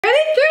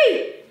Ready?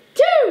 3,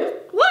 2,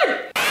 1.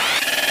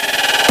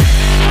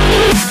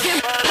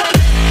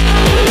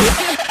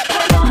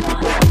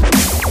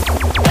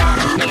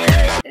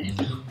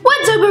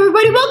 What's up,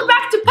 everybody? Welcome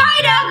back to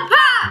Pie Dog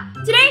Pa!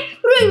 Today,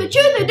 we're doing the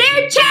Truth or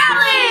Dare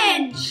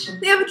Challenge!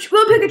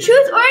 We'll pick a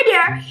truth or a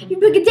dare. If you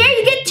pick a dare,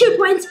 you get 2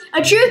 points.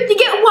 A truth, you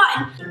get 1.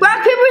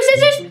 Rock, paper,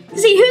 scissors to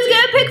see who's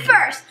gonna pick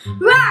first.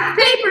 Rock,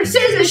 paper,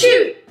 scissors,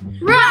 shoot!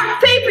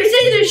 Rock, paper,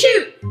 scissors,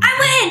 shoot! I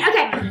win!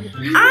 Okay,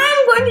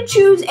 I'm going to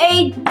choose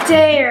a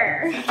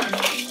dare.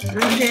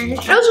 Okay.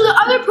 Also, the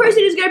other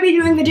person is gonna be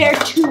doing the dare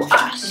to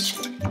us.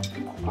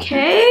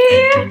 Okay.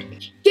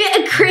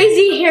 Get a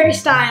crazy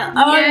hairstyle.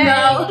 Oh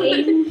no.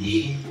 Okay.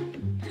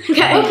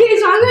 Okay,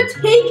 so I'm gonna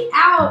take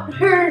out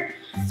her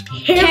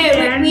hair.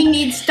 Okay, we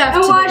need stuff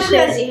to watch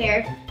crazy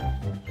hair.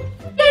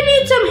 I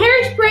need some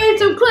hairspray and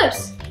some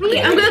clips.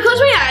 Okay, I'm gonna close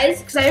my eyes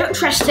because I don't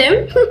trust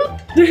him.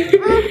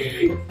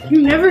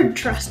 You never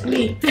trust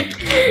me. So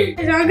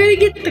I'm gonna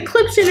get the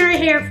clips in her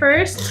hair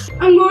first.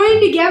 I'm going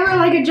to give her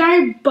like a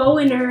giant bow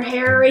in her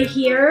hair right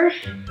here,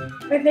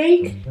 I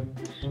think.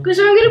 Because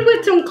I'm gonna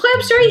put some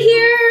clips right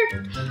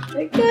here.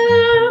 There we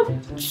go.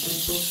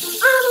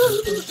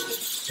 Oh.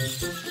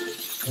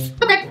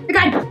 Okay, I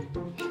got it.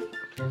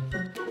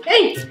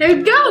 Hey, there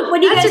we go.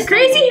 What do you That's a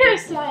crazy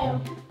hairstyle.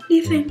 What do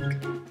you think?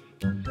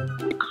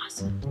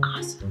 Awesome,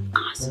 awesome,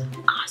 awesome,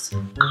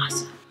 awesome,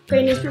 awesome.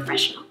 Brayden's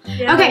professional.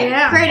 Yeah, okay,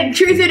 Brayden,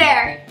 truth or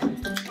dare?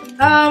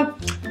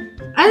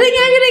 I think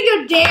I'm gonna go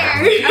dare.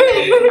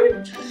 Okay.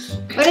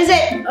 What is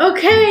it?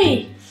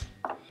 Okay.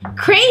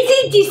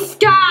 Crazy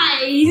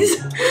disguise.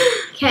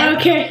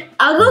 Okay.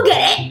 I'll go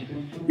get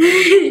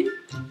it.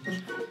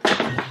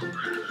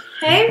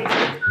 Okay.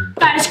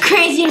 Got his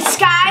crazy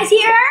disguise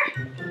here.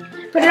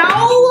 Put it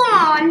all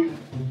on.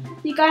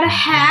 You got a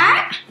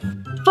hat,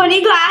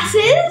 funny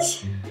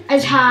glasses, a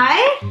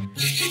tie.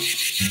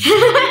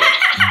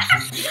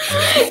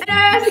 And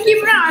I have to keep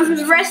it on for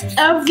the rest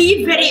of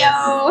the video.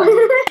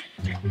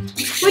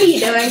 What are you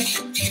doing?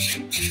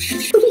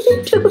 What are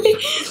you doing?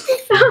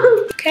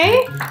 Okay,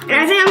 and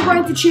I think I'm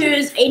going to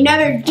choose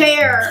another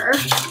dare.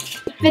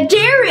 The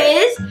dare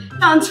is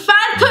bounce 5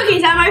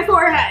 cookies on my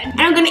forehead, and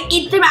I'm gonna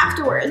eat them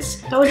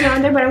afterwards. That wasn't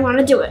on there, but I want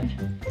to do it.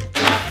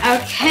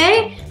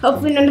 Okay,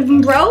 hopefully none of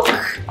them broke.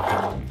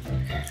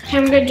 Okay,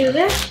 I'm gonna do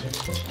this.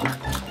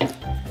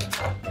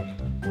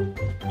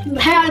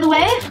 Head out of the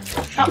way.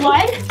 Not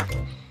 1,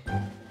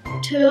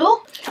 2.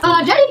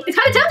 Jenny, it's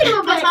kind of tempting a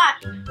little bit. It's not.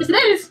 Yes, it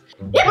is.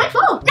 Yeah, mine's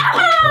full. No!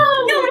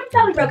 No, my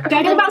belly broke. Okay,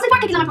 I got about 6 more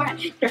cookies on my forehead.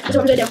 Here, that's what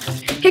I'm gonna do.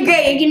 Okay,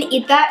 great, you're gonna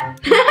eat that.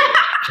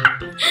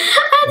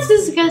 That's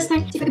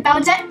disgusting. See if I can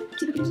balance it.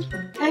 See if I can,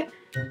 okay.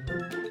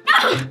 No!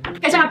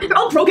 Guys, they're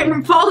all broken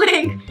from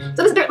falling.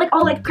 So they're like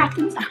all like cracked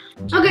and stuff.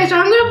 Okay, so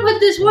I'm gonna put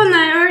this one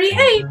that I already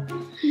ate.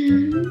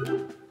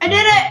 I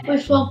did it!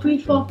 Please fall,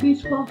 please fall,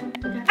 please fall.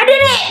 Okay. I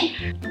did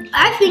it!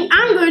 I think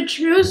I'm gonna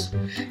choose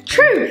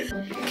truth.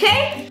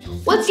 Okay?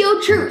 What's your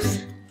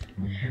truth?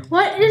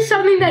 What is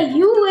something that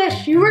you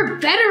wish you were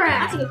better at?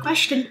 That's a good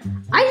question.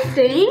 I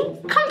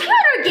think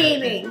computer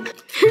gaming.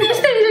 These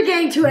things are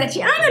getting too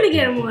etchy. I'm gonna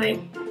get them away.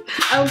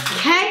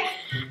 Okay.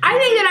 I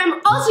think that I'm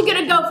also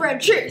gonna go for a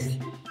truth.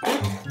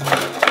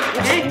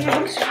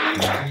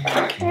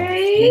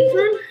 Okay.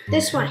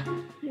 This one.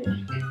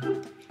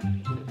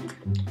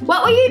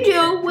 What will you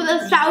do with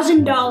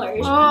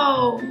 $1,000?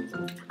 Oh.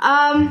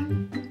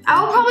 I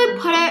will probably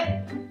put it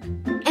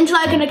into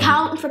like an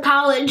account for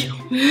college.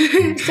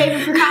 Save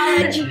it for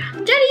college. Jenny,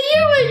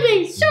 you always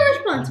being so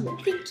responsible.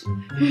 Thank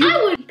you. I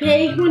would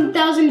pay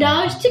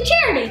 $1,000 to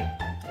charity.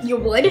 You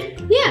would?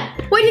 Yeah.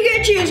 What are you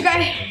gonna choose,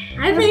 guy?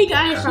 I think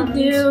I should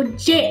do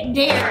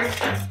dare.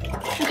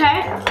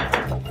 Okay.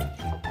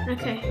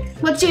 Okay.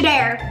 What's your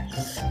dare?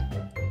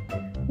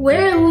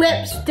 Wear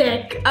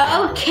lipstick.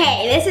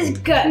 Okay, this is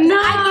good. No.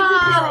 I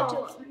can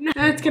do it.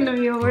 That's gonna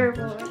be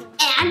horrible.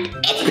 And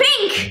it's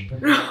pink.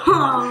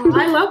 Oh,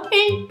 I love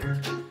pink.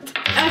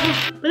 Okay,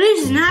 but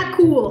this is not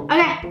cool.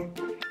 Okay.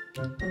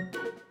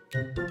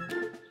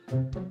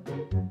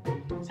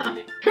 Stop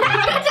it.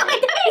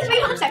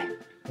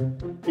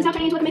 It's not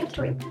turning into a makeup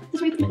tutorial. This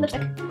is where you put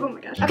lipstick. Oh my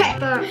gosh. Okay,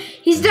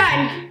 he's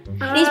done.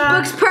 These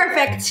books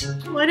perfect.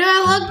 What do I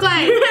look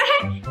like?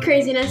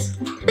 Craziness.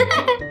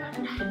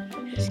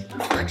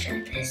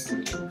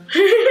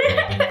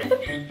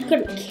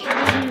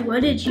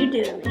 What did you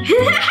do to me?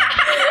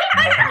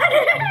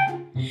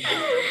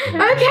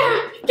 Okay,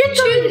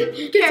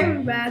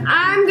 get bad.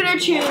 I'm gonna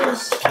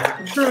choose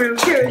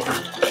truth.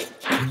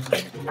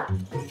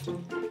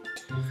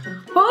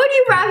 What would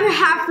you rather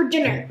have for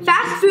dinner?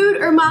 Fast food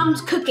or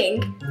mom's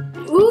cooking?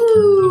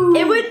 Ooh.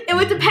 It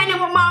would depend on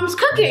what mom's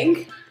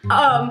cooking.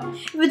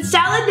 If it's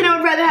salad, then I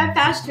would rather have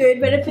fast food.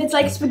 But if it's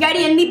like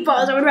spaghetti and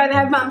meatballs, I would rather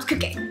have mom's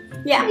cooking.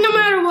 Yeah. No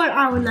matter what,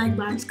 I would like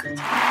mom's cooking.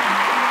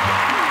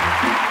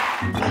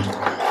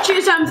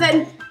 Choose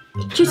something.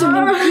 Choose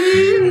something.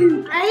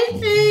 I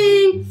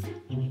think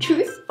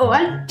truth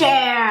or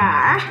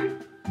dare.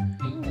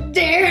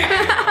 Dare.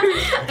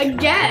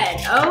 Again.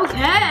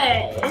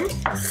 Okay.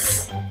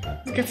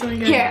 Get something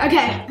good. Here.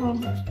 Okay.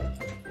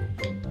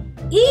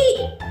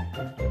 Eat.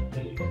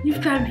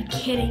 You've got to be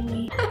kidding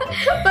me.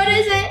 What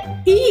is it?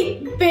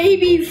 Eat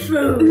baby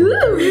food.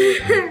 Ooh.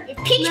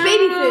 Peach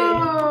baby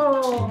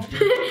food.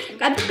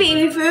 Got the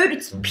baby food.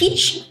 It's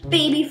peach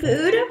baby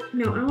food.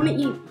 No, I want to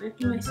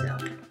eat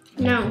myself.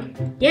 No.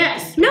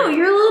 Yes. No,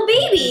 you're a little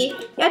baby.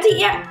 You have to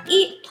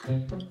eat.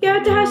 You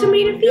have to have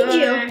somebody to feed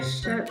you.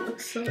 Gosh, that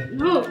looks so.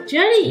 No,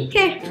 Jenny.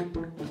 Okay.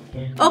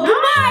 Open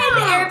wide.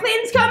 The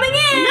airplane's coming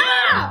in.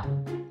 No.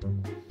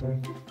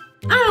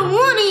 I don't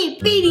want to eat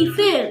baby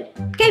food.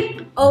 Okay.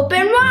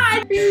 Open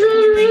wide. Great.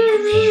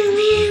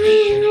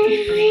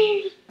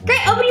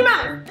 Open your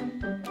mouth.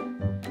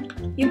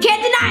 You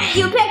can't deny it.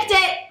 You picked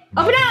it.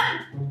 Open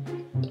up.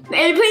 The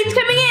airplane's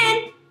coming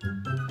in.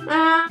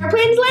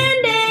 Airplane's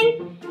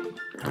landing.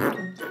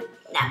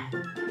 No.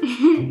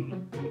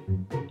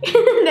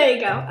 There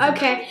you go.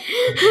 Okay.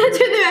 That's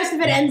where the rest of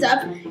it ends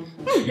up.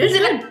 Is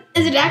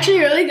it actually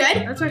really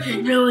good? That's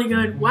actually really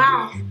good.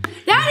 Wow.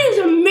 That is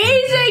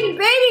amazing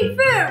baby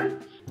food.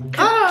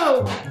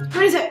 Oh,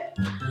 what is it?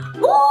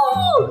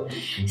 Ooh,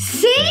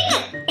 sing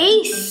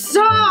a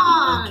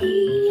song.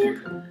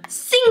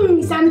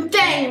 Sing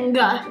something.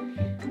 When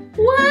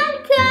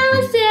I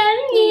was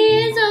 7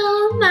 years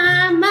old,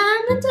 my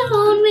mama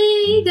told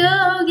me,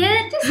 go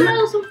get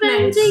yourself some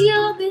friends Nice. and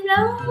you'll be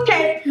alone.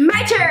 Okay,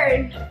 my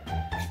turn.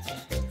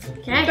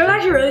 Okay. That's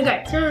actually really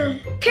good.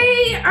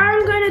 Okay,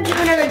 I'm gonna do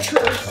another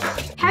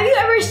truth. Have you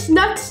ever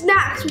snuck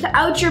snacks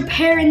without your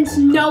parents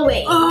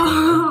knowing?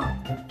 Oh.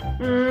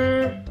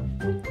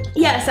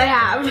 Yes, I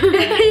have.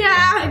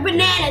 Yeah, like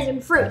bananas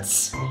and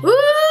fruits.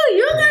 Ooh,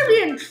 you're gonna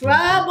be in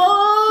trouble.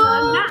 No,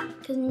 I'm not,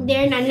 because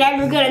they're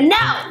never gonna know.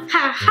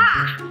 Ha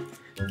ha.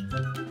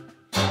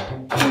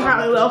 You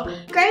probably will.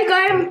 Okay, go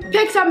ahead and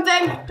pick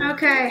something.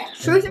 Okay.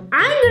 Truth.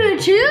 I'm gonna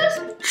choose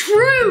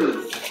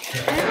truth.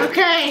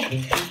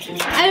 Okay.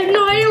 I have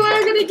no idea what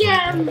I'm gonna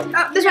get.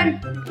 Oh, this one.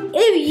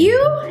 If you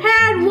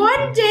had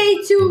 1 day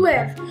to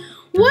live,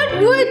 what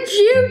would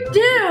you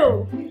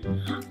do?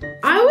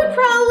 I would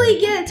probably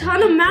get a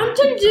ton of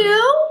Mountain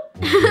Dew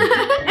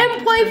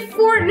and play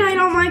Fortnite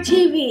on my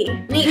TV.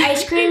 Eat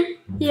ice cream.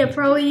 Yeah,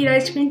 probably eat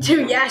ice cream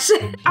too, yes.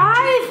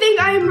 I think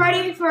I'm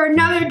ready for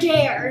another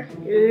dare.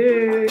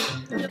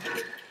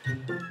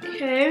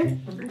 Okay.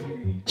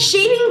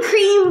 Shaving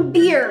cream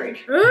beard.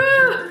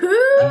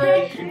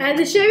 Ooh, and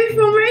the shaving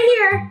foam right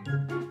here.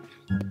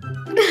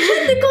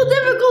 Technical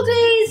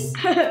difficulties.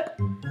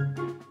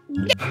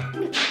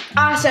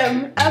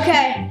 Awesome.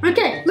 Okay.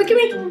 Okay, look at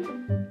me.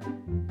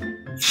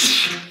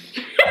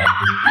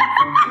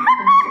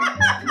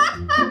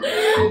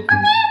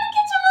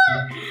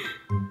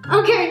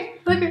 Okay,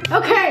 look at,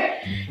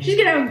 okay. She's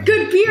gonna have a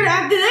good beard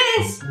after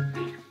this.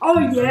 Oh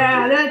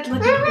yeah, that's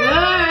looking good.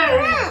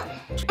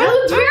 That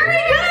looks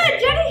very good,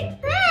 Jenny.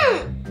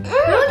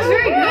 That looks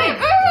very good.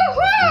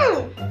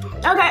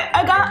 Okay,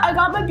 I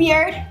got my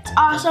beard. It's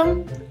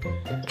awesome.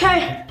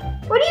 Okay.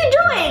 What are you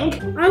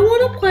doing? I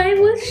want to play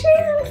with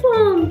shaving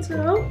foam, so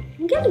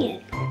I'm getting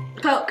it.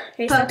 Poke.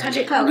 Okay, Poke. so touch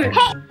it. Poke. Okay.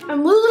 Hey,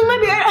 I'm losing my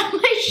beard on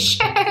my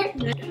shirt.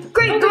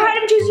 Great, go ahead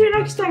and choose your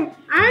next thing.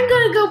 I'm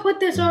gonna go put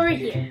this over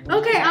here.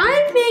 Okay,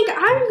 I think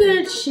I'm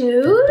gonna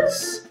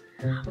choose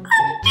a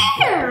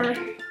dare.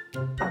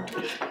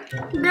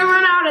 You're gonna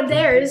run out of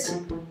theirs.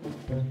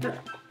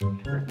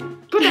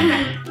 Put that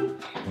back.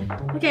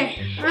 Okay.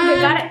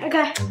 Okay, got it.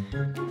 Okay.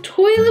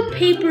 Toilet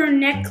paper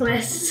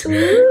necklace.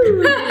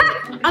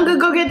 I'm gonna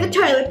go get the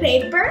toilet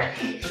paper.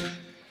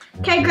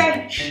 Okay,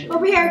 great. Shh,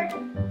 over here.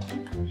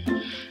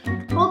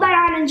 Hold that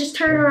on and just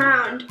turn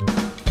around.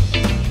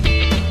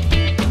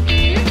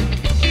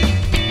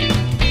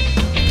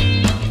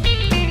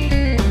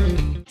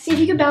 See if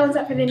you can balance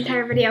that for the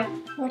entire video.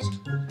 What?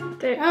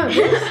 There. Oh,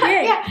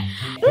 yay. Yeah.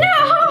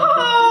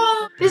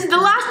 No! This is the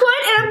last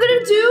one, and I'm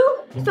gonna do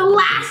the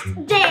last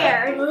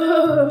dare.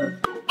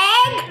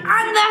 Egg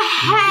on the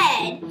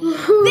head.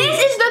 This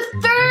is the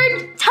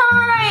third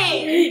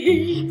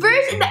time.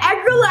 First in the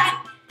egg roulette,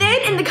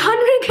 then in the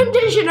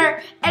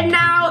conditioner, and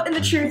now in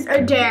the truth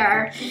or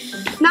dare.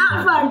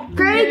 Not fun.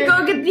 Great,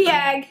 go get the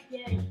egg.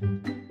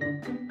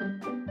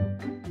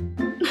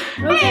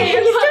 Okay,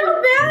 I'm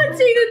still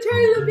balancing the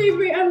toilet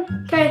paper.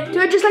 Okay, do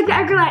it just like the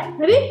egg roulette.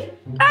 Ready?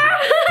 Ah,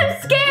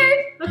 I'm scared.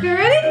 Okay,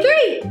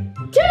 ready? 3,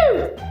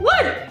 2,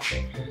 1.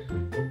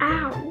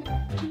 Ow.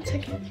 1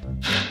 second.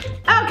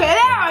 Okay,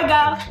 there we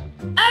go.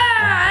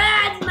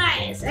 Ah, that's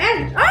nice.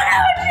 And, oh no,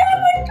 it's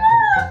over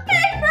toilet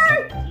paper.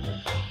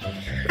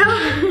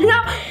 No.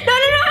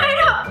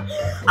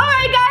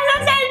 Alright guys,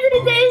 that's the end of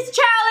today's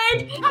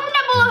challenge. Comment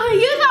down below who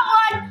you thought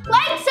won.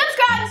 Like,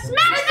 subscribe,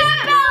 smash that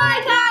bell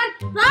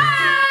icon.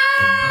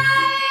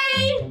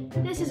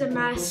 Bye! This is a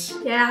mess.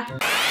 Yeah.